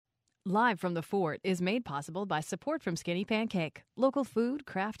Live from the Fort is made possible by support from Skinny Pancake, local food,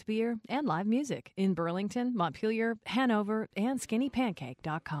 craft beer, and live music in Burlington, Montpelier, Hanover, and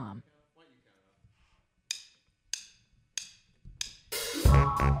skinnypancake.com.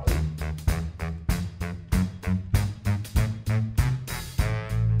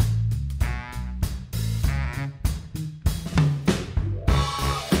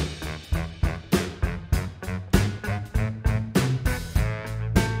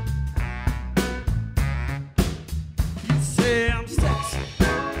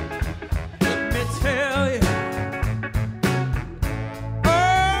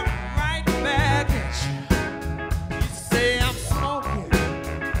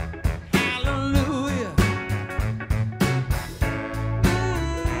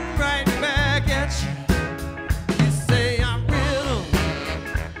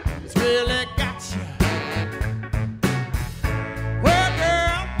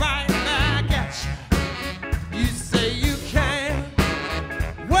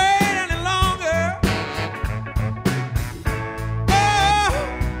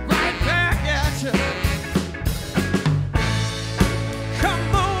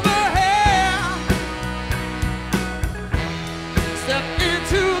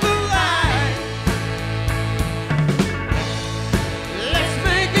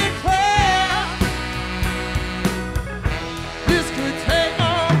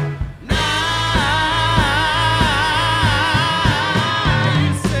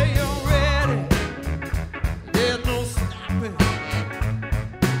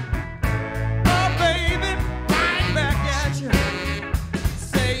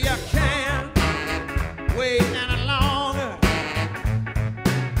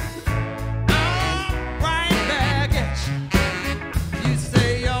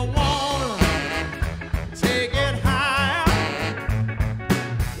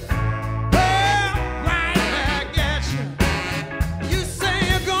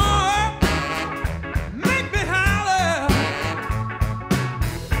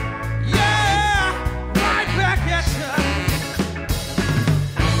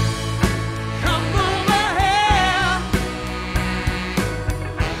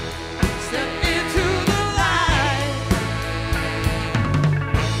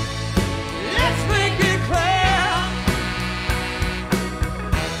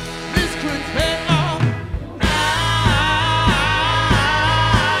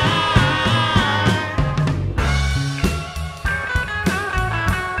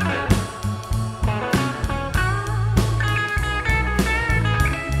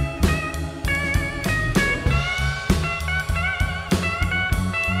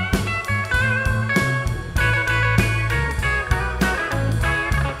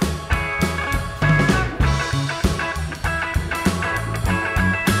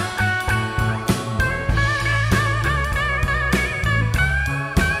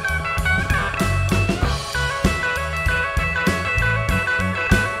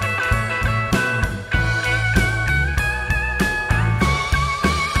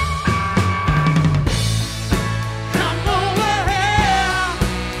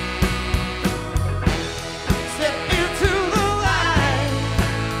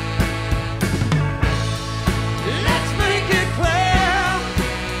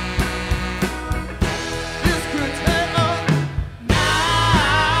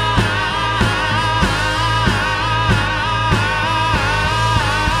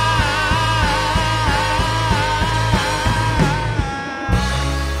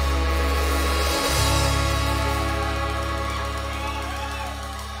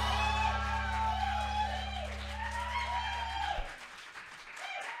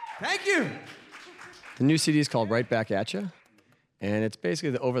 Thank you. The new CD is called Right Back At Ya, and it's basically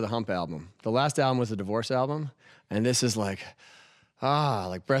the Over the Hump album. The last album was the Divorce album, and this is like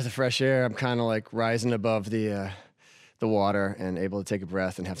breath of fresh air. I'm kind of like rising above the water and able to take a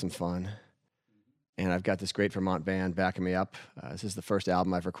breath and have some fun. And I've got this great Vermont band backing me up. This is the first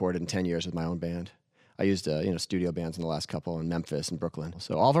album I've recorded in 10 years with my own band. I used studio bands in the last couple in Memphis and Brooklyn.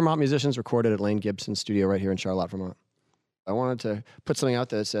 So all Vermont musicians recorded at Lane Gibson's studio right here in Charlotte, Vermont. I wanted to put something out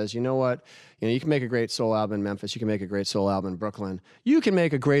there that says, you know what, you can make a great soul album in Memphis, you can make a great soul album in Brooklyn, you can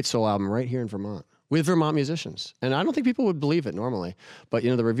make a great soul album right here in Vermont with Vermont musicians. And I don't think people would believe it normally, but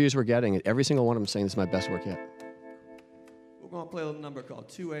the reviews we're getting, every single one of them saying this is my best work yet. We're going to play a little number called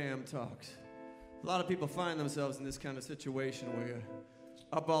 2 a.m. Talks. A lot of people find themselves in this kind of situation where you're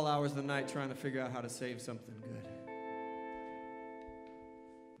up all hours of the night trying to figure out how to save something good.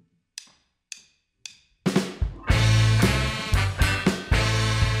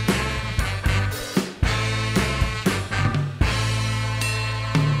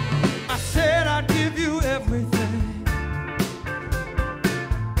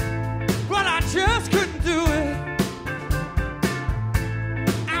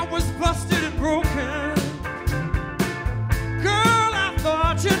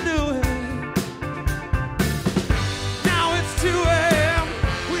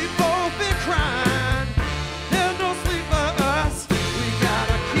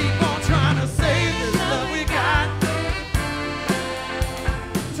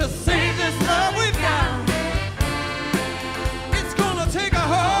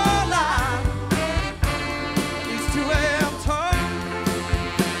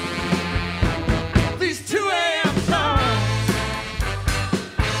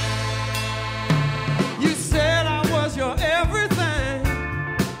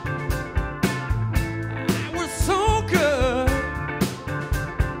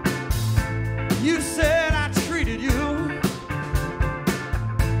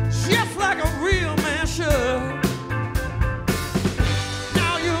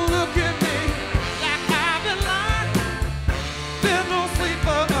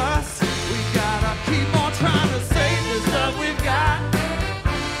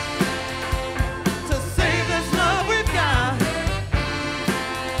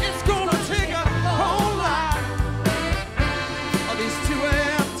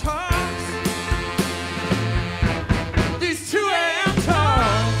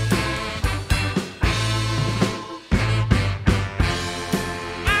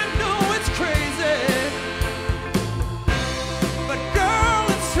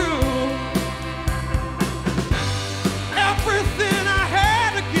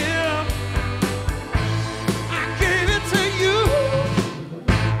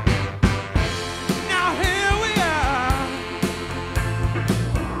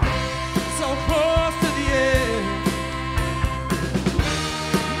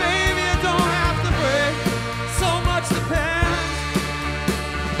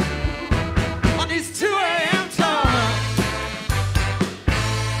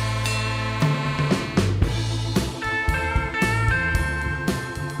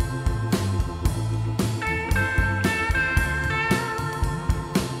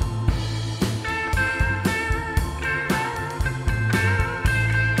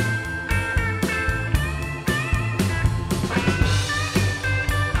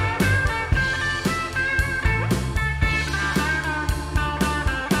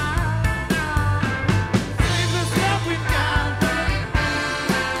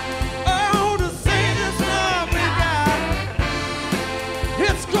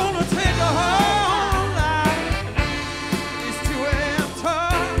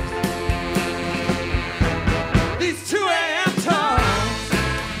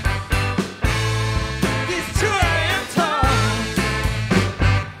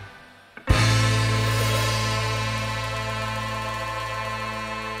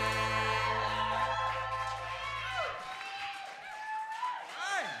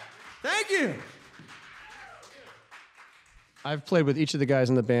 I've played with each of the guys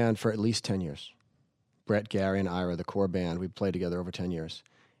in the band for at least 10 years. Brett, Gary, and Ira, the core band, we played together over 10 years.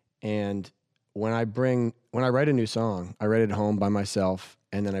 And when I write a new song, I write it at home by myself,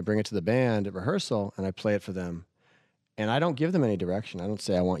 and then I bring it to the band at rehearsal, and I play it for them. And I don't give them any direction. I don't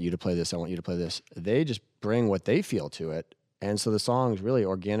say, I want you to play this, I want you to play this. They just bring what they feel to it. And so the songs really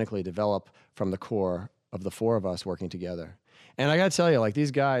organically develop from the core of the four of us working together. And I gotta tell you, like, these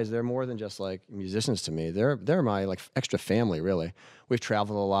guys, they're more than just like musicians to me. They're my like extra family, really. We've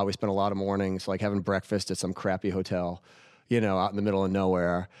traveled a lot. We spent a lot of mornings like having breakfast at some crappy hotel, you know, out in the middle of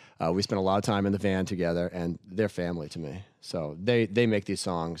nowhere. We spent a lot of time in the van together, and they're family to me. So they make these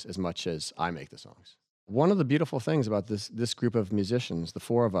songs as much as I make the songs. One of the beautiful things about this group of musicians, the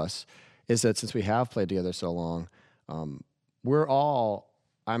four of us, is that since we have played together so long, we're all,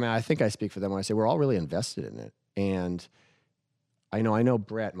 I mean, I think I speak for them when I say we're all really invested in it. And I know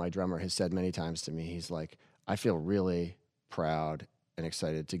Brett, my drummer, has said many times to me, he's like, I feel really proud and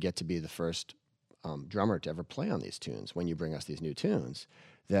excited to get to be the first drummer to ever play on these tunes when you bring us these new tunes,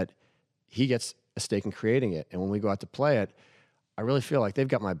 that he gets a stake in creating it. And when we go out to play it, I really feel like they've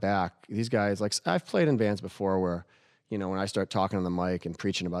got my back. These guys, like, I've played in bands before where, you know, when I start talking on the mic and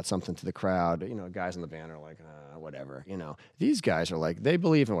preaching about something to the crowd, you know, guys in the band are like, whatever, you know. These guys are like, they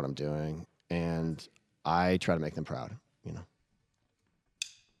believe in what I'm doing, and I try to make them proud, you know.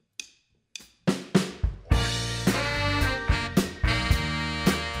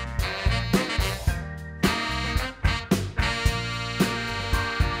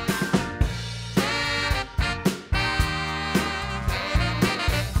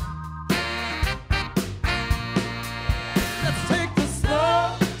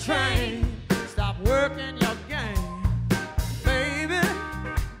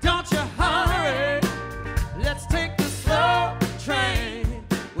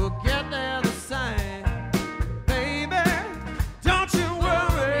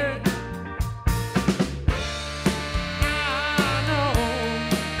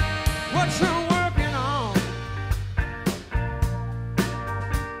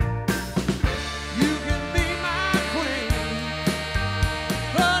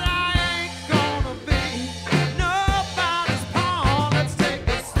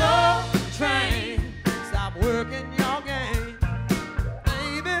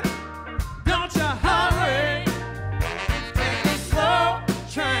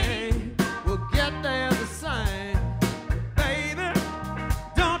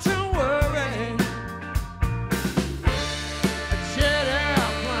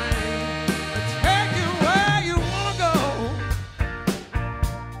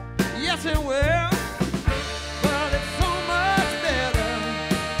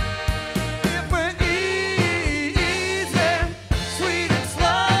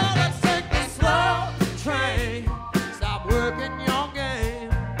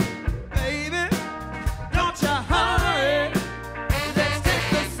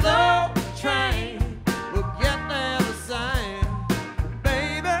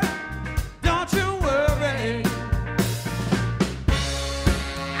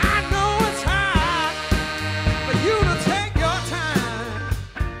 I know it's hard.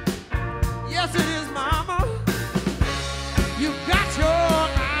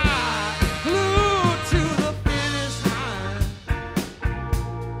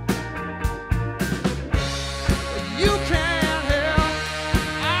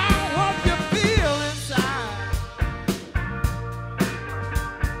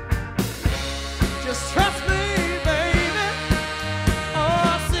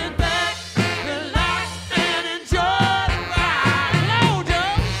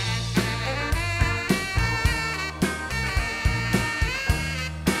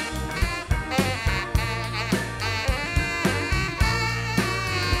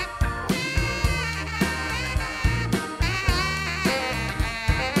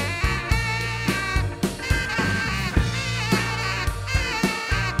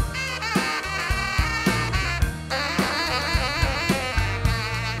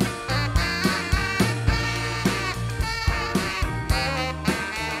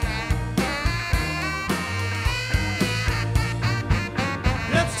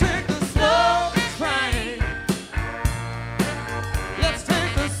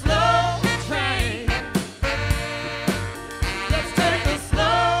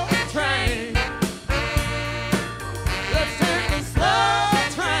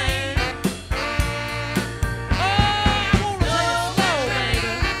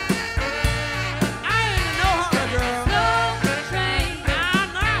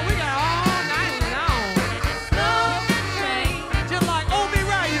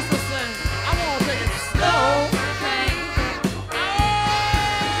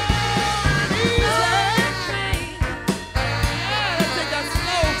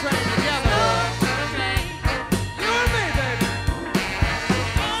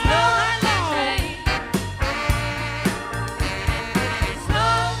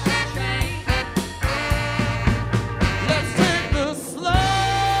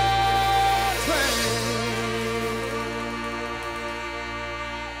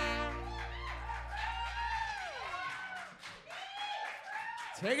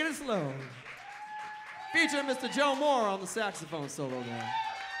 Taking it slow. Featuring Mr. Joe Moore on the saxophone solo there.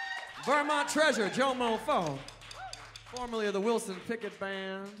 Vermont treasure, Joe Mofo, formerly of the Wilson Pickett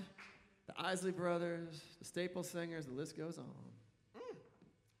Band, the Isley Brothers, the Staple Singers, the list goes on.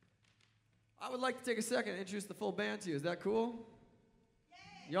 I would like to take a second and introduce the full band to you. Is that cool?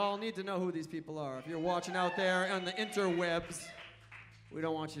 Y'all need to know who these people are. If you're watching out there on the interwebs, we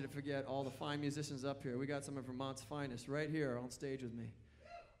don't want you to forget all the fine musicians up here. We got some of Vermont's finest right here on stage with me.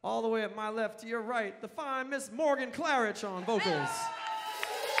 All the way at my left to your right, the fine Miss Morgan Clarich on vocals.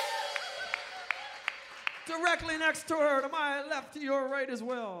 Directly next to her, to my left to your right as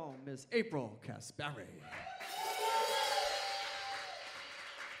well, Miss April Caspari.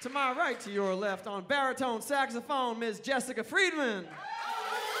 To my right to your left on baritone saxophone, Miss Jessica Friedman.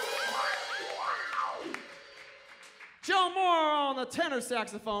 Joe Moore on the tenor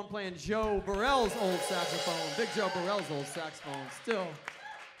saxophone playing Joe Burrell's old saxophone. Big Joe Burrell's old saxophone. Still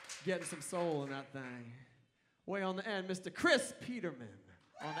getting some soul in that thing. Way on the end, Mr. Chris Peterman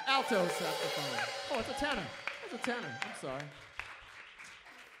on the alto saxophone. Oh, it's a tenor. It's a tenor. I'm sorry.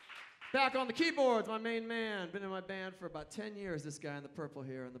 Back on the keyboards, my main man. Been in my band for about 10 years, this guy in the purple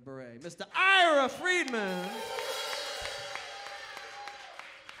here in the beret. Mr. Ira Friedman.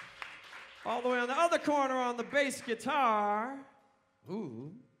 All the way on the other corner on the bass guitar,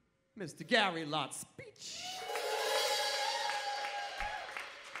 ooh, Mr. Gary Lott Speech.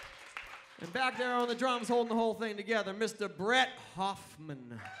 And back there on the drums holding the whole thing together, Mr. Brett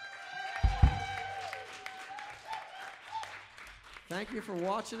Hoffman. Thank you for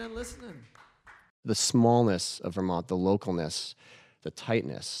watching and listening. The smallness of Vermont, the localness, the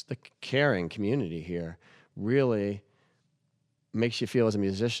tightness, the caring community here really makes you feel as a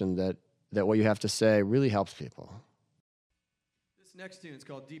musician that what you have to say really helps people. This next tune is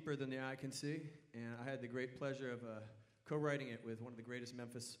called Deeper Than the Eye Can See, and I had the great pleasure of co-writing it with one of the greatest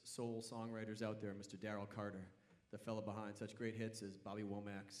Memphis soul songwriters out there, Mr. Daryl Carter, the fella behind such great hits as Bobby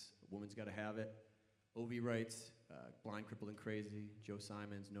Womack's Woman's Gotta Have It, Ovi Wright's Blind, Crippled, and Crazy, Joe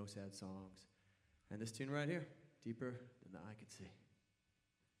Simon's No Sad Songs, and this tune right here, Deeper Than the Eye Can See.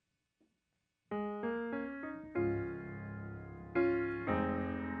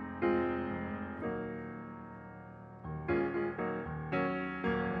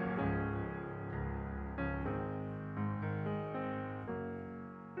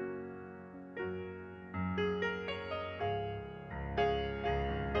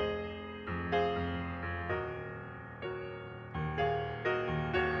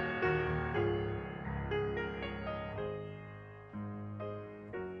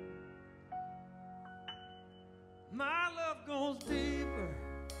 My love goes deeper,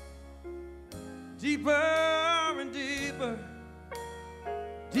 deeper and deeper,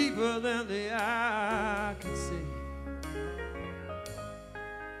 deeper than the eye can see.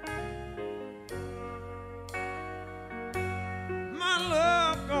 My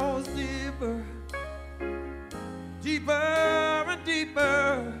love goes deeper, deeper and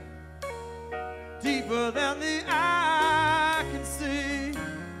deeper, deeper than the eye can see.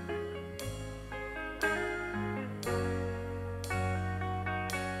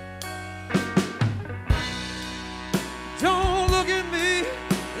 Don't look at me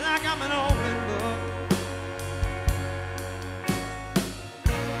like I'm an open book.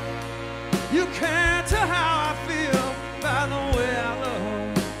 You can't tell how I feel by the way I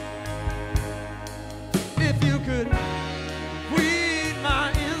look. If you could read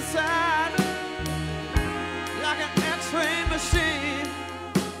my inside like an X-ray machine,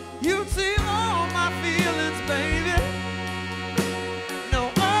 you'd see all my feelings, baby. Know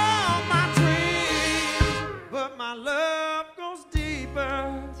all my dreams, but my love goes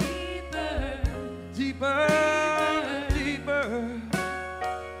deeper, deeper, deeper, deeper,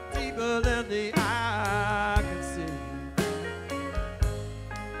 deeper than the eye can see.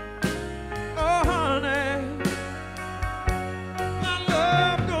 Oh, honey, my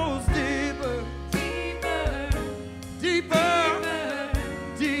love goes deeper, deeper, deeper,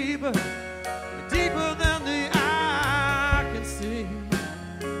 deeper, deeper than the eye can see.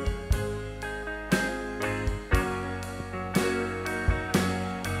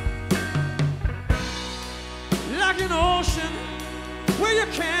 Like an ocean where you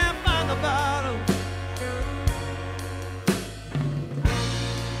can't find the bottom.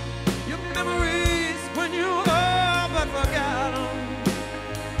 Your memories when you all but forgot 'em.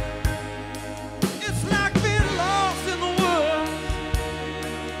 It's like being lost in the woods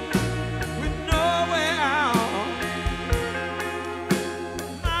with no way out.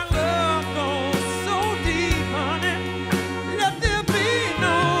 My love goes so deep, honey, let there be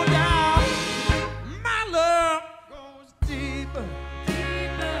no doubt. My love goes deeper,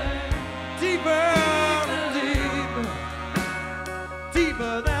 deeper,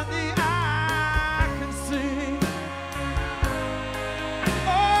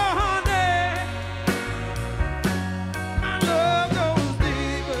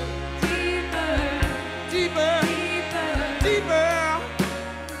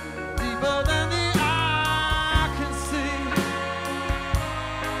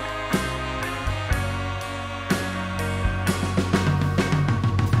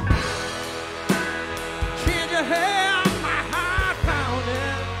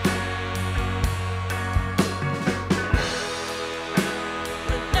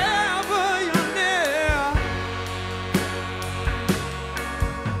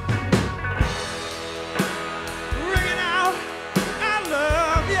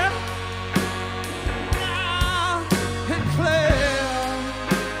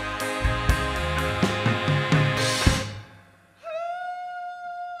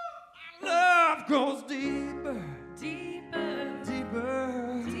 love goes deeper, Deeper,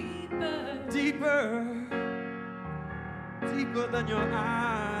 deeper, deeper, deeper, deeper than your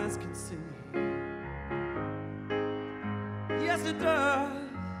eyes can see. Yes, it does.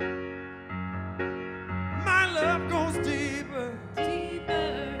 My love goes deeper,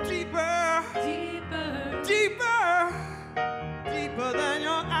 deeper, deeper, deeper, deeper, deeper than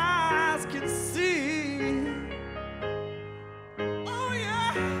your eyes can see. Oh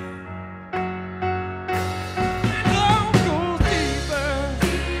yeah. My love goes deeper,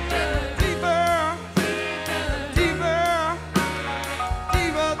 deeper, deeper,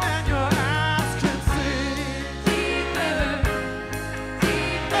 deeper than your eyes can see.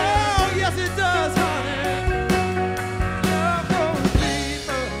 Oh yes, it does, honey. Love goes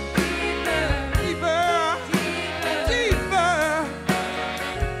deeper, deeper, deeper,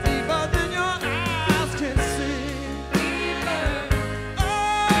 deeper than your eyes can see. Oh,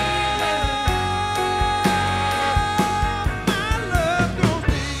 my love goes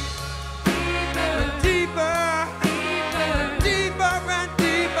deeper, deeper and deeper and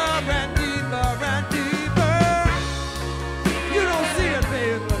deeper and deeper. You don't see it,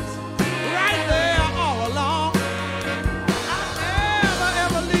 baby, but it's right there all along. I'll never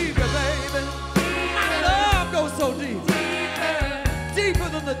ever leave you, baby. My love goes so deep, deeper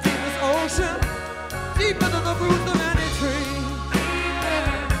than the deepest ocean, deeper than the roots of any tree.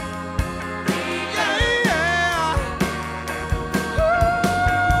 Yeah, yeah.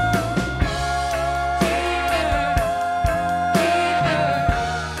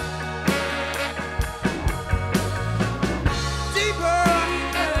 Deeper,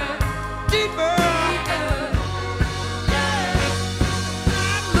 deeper. Yeah.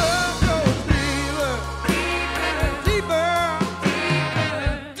 My love goes deeper, deeper,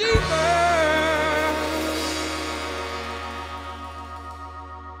 deeper.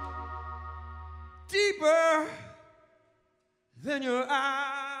 Deeper than your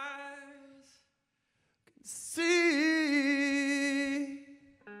eyes can see.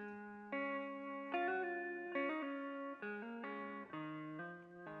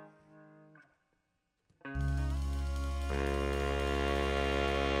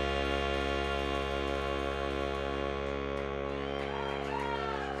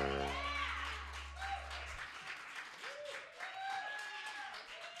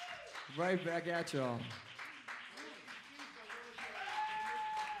 Right back at y'all.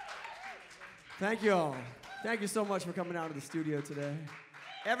 Thank you all. Thank you so much for coming out to the studio today.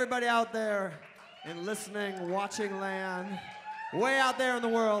 Everybody out there in listening, watching land, way out there in the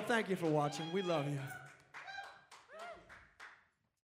world, thank you for watching. We love you.